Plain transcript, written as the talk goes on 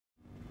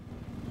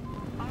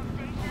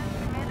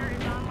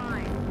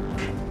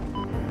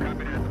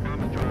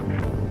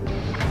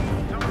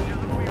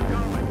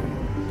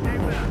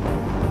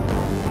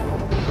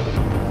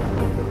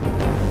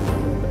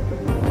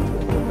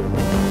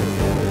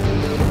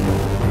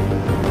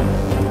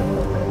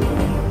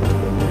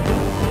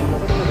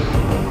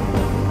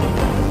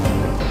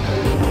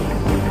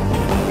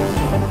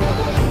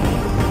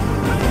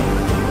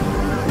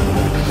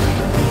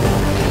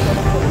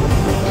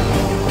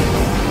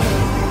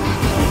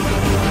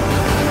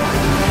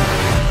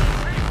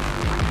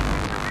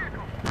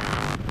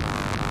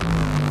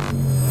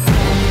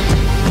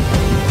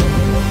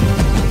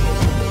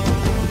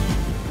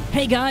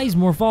guys,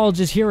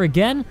 Morphologist here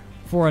again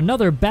for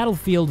another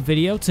Battlefield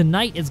video.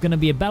 Tonight is going to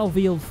be a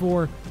Battlefield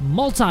 4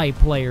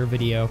 multiplayer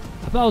video.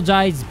 I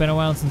apologize, it's been a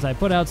while since I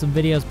put out some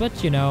videos,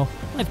 but you know,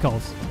 life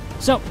calls.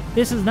 So,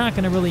 this is not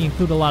going to really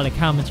include a lot of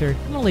commentary.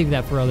 I'm going to leave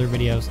that for other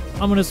videos.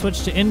 I'm going to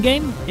switch to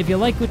in-game. If you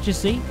like what you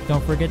see,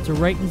 don't forget to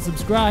rate and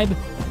subscribe,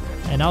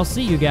 and I'll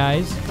see you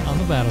guys on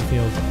the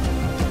battlefield.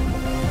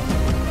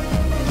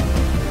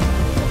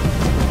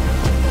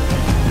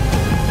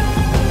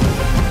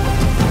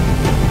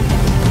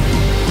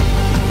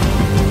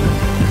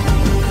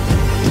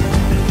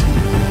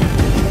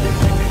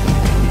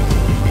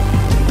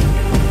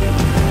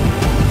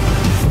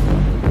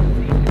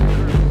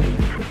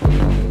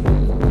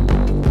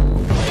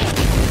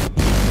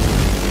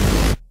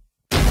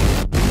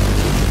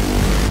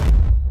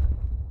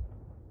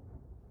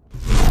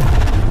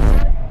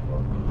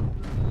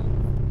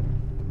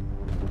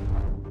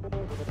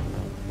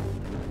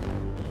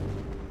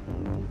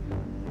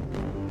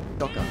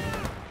 Shotgun.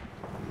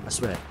 I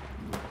swear.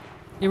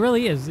 It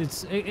really is.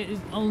 The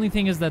only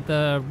thing is that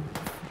the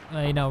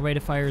rate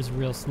of fire is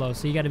real slow,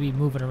 so you got to be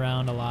moving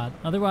around a lot.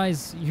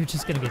 Otherwise, you're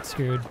just gonna get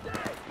screwed.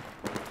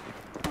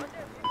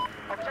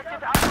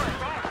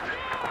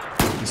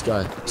 This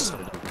guy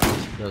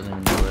doesn't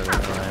even know where I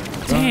am.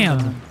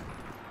 Damn.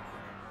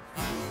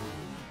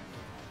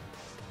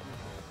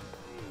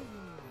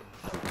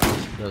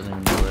 Doesn't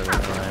even know where I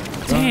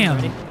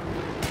am. Damn.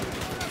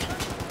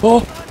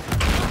 Oh!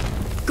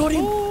 Got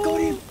him! Got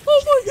him!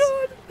 Oh my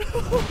god!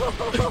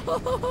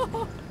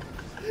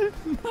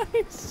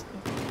 Nice!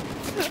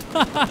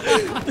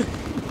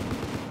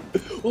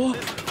 Oh!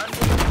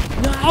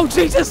 No! Oh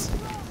Jesus!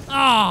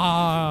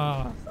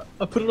 Ah!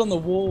 I put it on the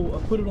wall. I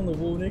put it on the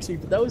wall next to me,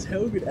 but that was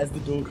hell good. As the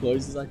door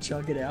closes, I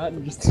chuck it out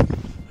and just.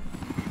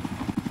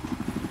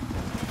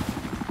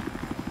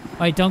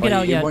 Wait, don't get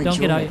out yet. Don't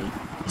get out.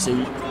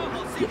 See?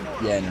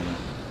 Yeah, no.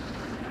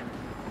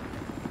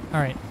 All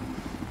right.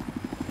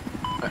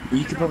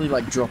 You could probably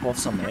like drop off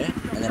somewhere,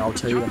 and then I'll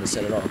tell you when to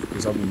set it off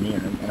because I'll be near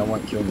him and I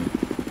won't kill me.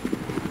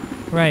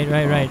 Right.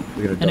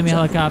 Enemy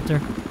helicopter.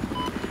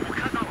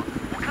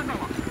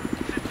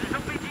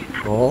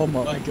 Oh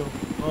my god.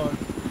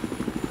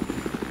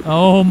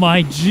 Oh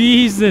my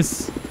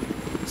Jesus!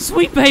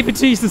 Sweet baby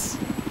Jesus!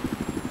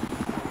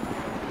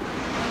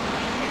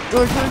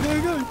 Go, go,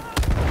 go, go!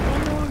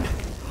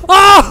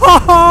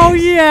 Oh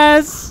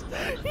yes!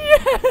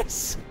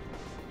 Yes!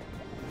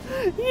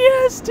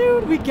 Yes,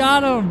 dude, we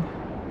got him!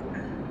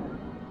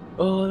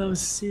 Oh, that was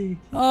sick.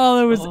 Oh,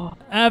 that was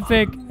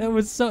epic. It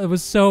was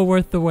so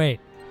worth the wait.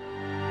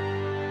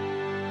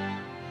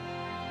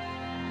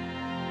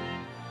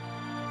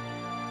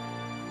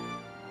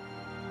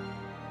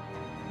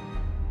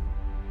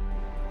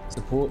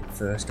 Support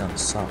first gun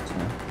sucks,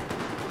 man.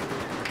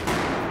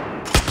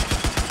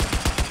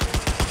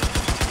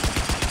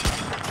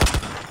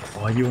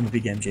 Oh, are you on the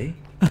big MG?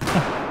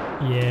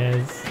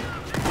 Yes.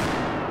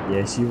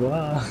 Yes, you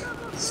are.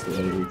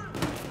 Sweet.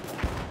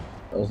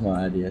 That was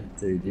my idea,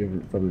 dude.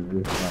 You probably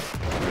ripped up.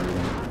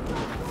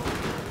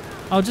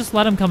 Oh, just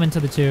let him come into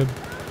the tube.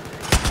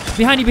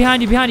 Behind you,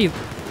 behind you, behind you!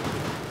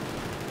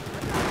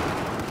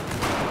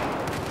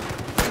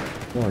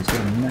 Oh, he's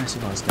got a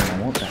massive ass gun.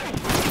 I want that.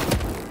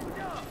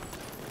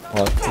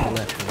 Oh, to the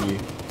left of you,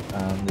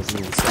 there's a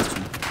little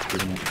section.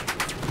 Isn't it?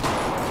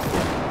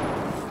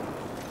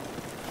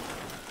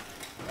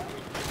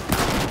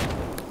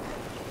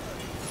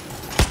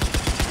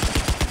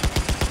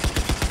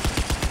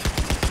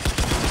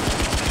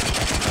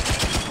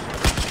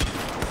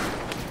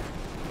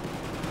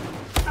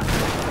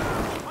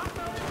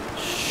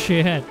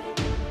 Shit.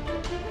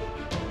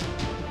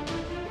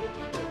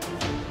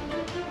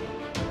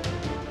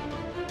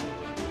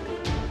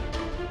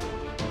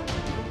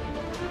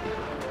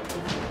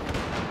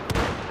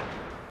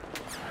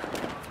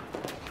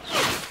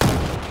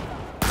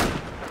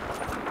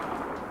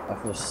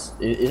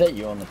 Is that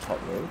you on the top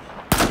road?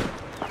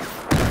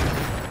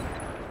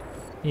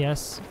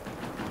 Yes.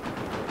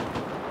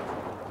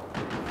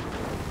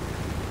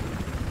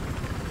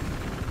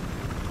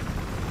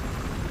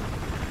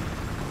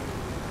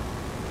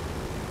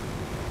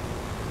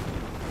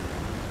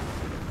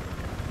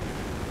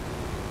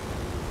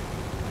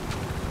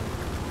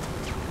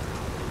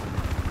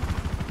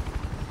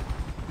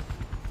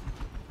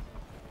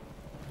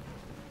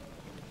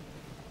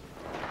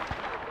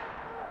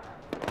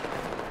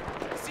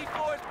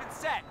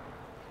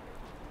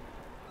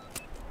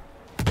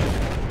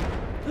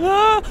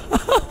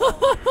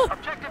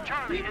 Objective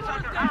Charlie is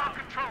under our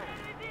control.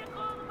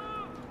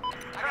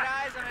 I got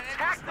eyes on an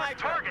enemy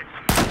sniper.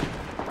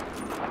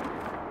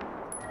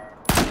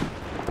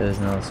 There's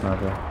another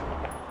sniper.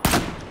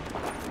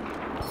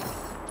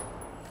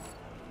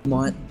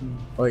 My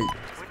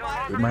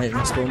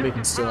spawn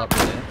beacon's still up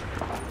there,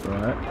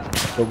 right?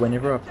 But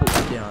whenever I put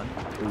it down,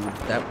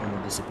 that one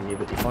will disappear.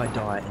 But if I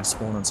die and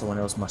spawn on someone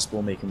else, my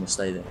spawn beacon will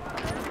stay there.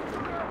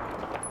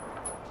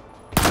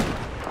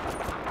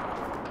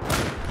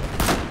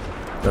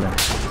 Got him.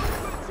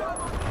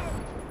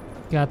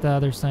 Got the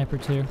other sniper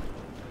too.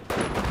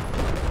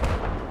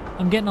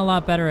 I'm getting a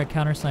lot better at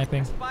counter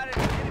sniping. Spotted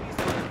an enemy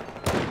zone.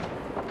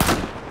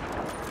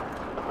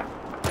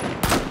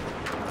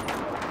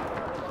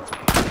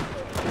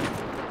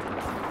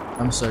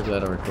 I'm so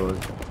glad I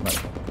recorded,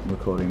 like,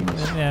 recording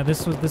this. Yeah,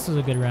 this was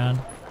a good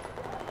round.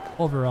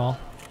 Overall.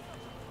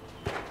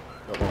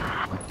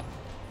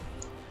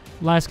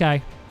 Last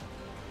guy.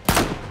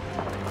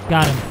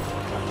 Got him.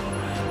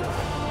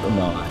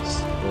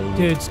 Nice.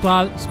 Dude,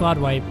 squad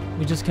wipe.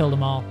 We just killed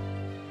them all.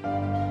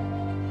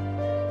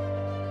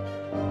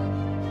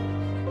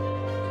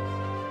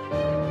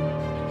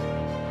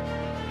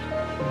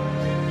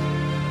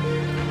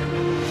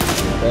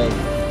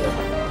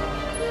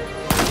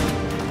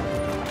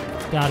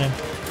 Got him.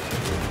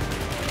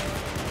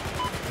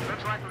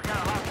 Looks like we got a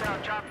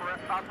hostile chopper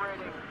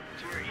operating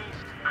to your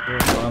east.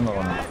 I'm the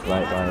one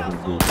right by the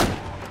deep.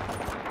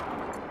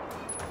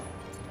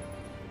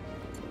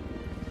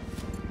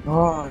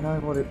 Oh no,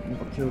 what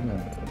killed me?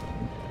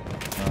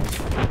 Nice.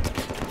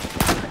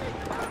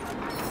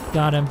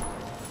 Got him.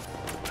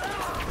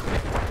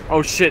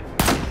 Oh shit.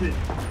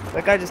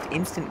 That guy just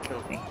instant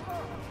killed me.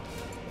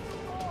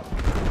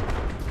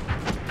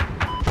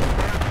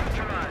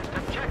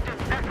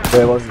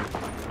 Where was he?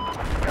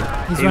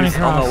 He's He running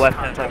was on across. the left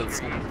hand side of the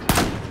screen.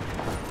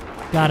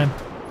 Got him.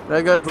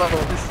 There goes level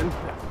edition.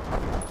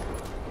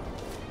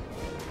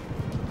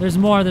 There's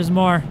more. There's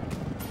more.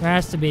 There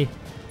has to be.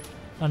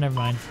 Oh, never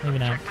mind. Maybe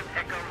not.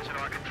 Echoes in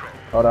our control.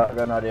 Hold up, I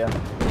got an idea.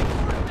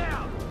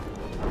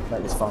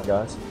 Make this fun,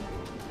 guys.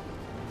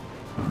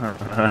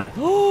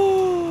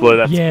 Blow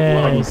that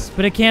Yes,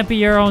 but it can't be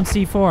your own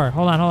C4.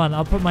 Hold on.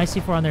 I'll put my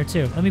C4 on there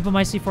too. Let me put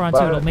my C4 on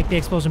too. It'll make the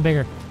explosion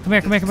bigger. Come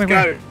here.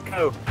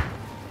 Go.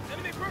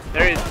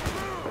 There he is.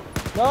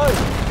 No!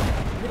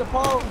 Get a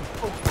pole!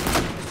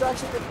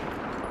 Distraction!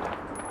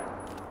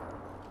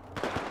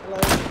 Hello?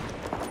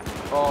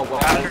 Oh, well,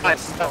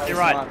 You're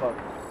right.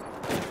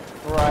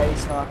 Great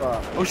sniper.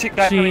 Oh shit,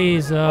 guy coming.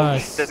 Jesus. Oh,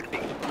 shit, there's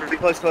really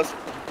close.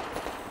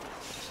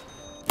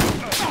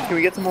 Can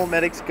we get some more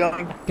medics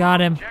going?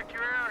 Got him. Check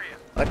your area.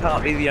 I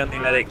can't be the only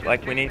medic.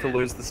 Like, we need to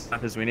lose the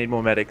snipers. We need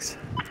more medics.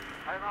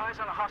 I have eyes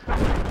on a hostile.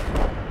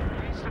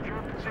 East of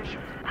your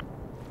position.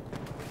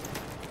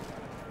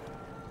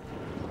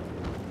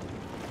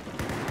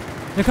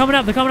 They're coming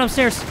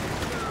upstairs.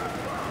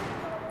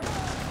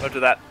 Roger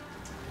that.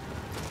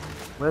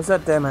 Where's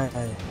that demo?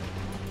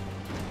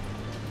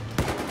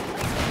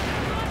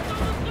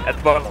 At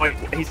the bottom. Wait,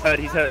 he's hurt.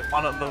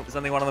 One of them. There's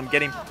only one of them.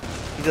 Get him.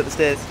 He's at the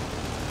stairs.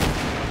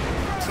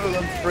 Two of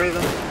them. Three of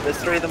them. There's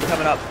three of them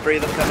coming up.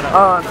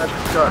 Oh, no,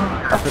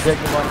 got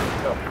protecting one.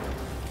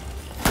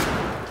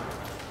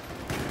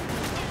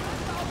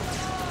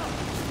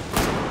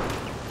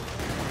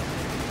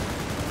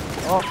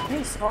 Oh,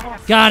 piss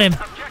off. Got him.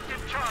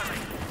 Objective Charlie.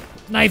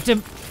 Knifed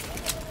him.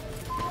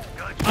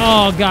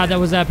 Oh god, that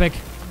was epic.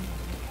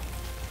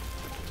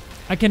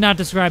 I cannot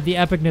describe the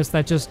epicness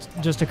that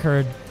just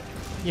occurred.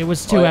 It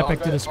was too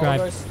epic to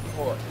describe.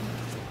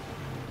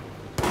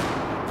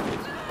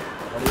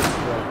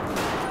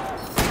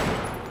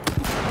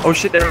 Oh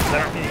shit, they're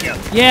hitting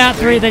us. Yeah,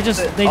 three. They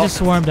just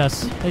swarmed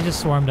us. They just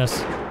swarmed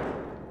us.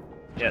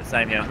 Yeah,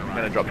 same here. I'm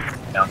gonna drop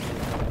down.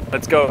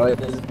 Let's go.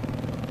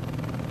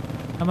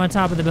 I'm on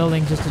top of the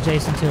building, just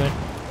adjacent to it.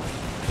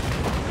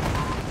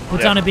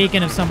 Puts on a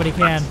beacon if somebody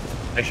can.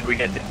 Make sure we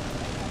get it.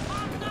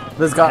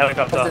 This guy.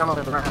 Helicopter.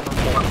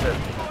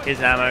 Here's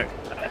ammo.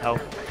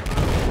 Help.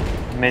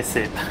 Miss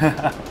it.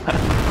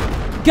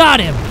 Got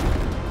him.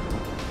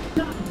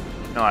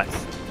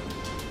 Nice.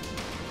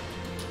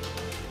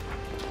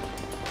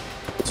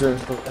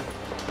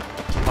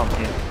 Pump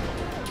here.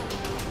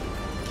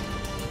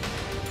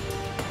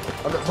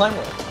 I've got flame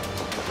wall.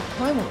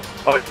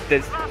 Oh,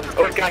 there's.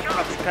 Oh, guy coming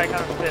up.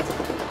 There's.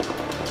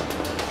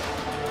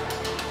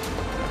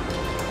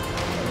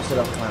 Set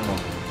up flame wall.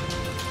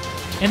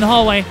 In the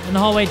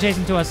hallway,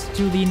 adjacent to us,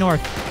 to the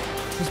north,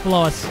 just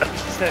below us.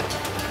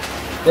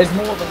 There's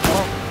more than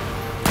one.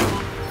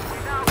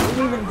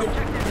 Didn't even get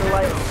the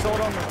light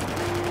sword on them.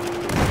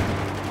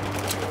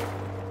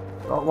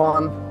 Got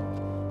one.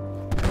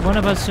 One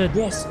of us should.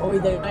 Yes. Oh,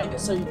 they made it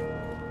so.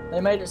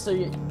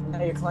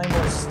 Now your claim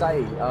will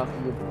stay after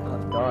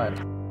you've died.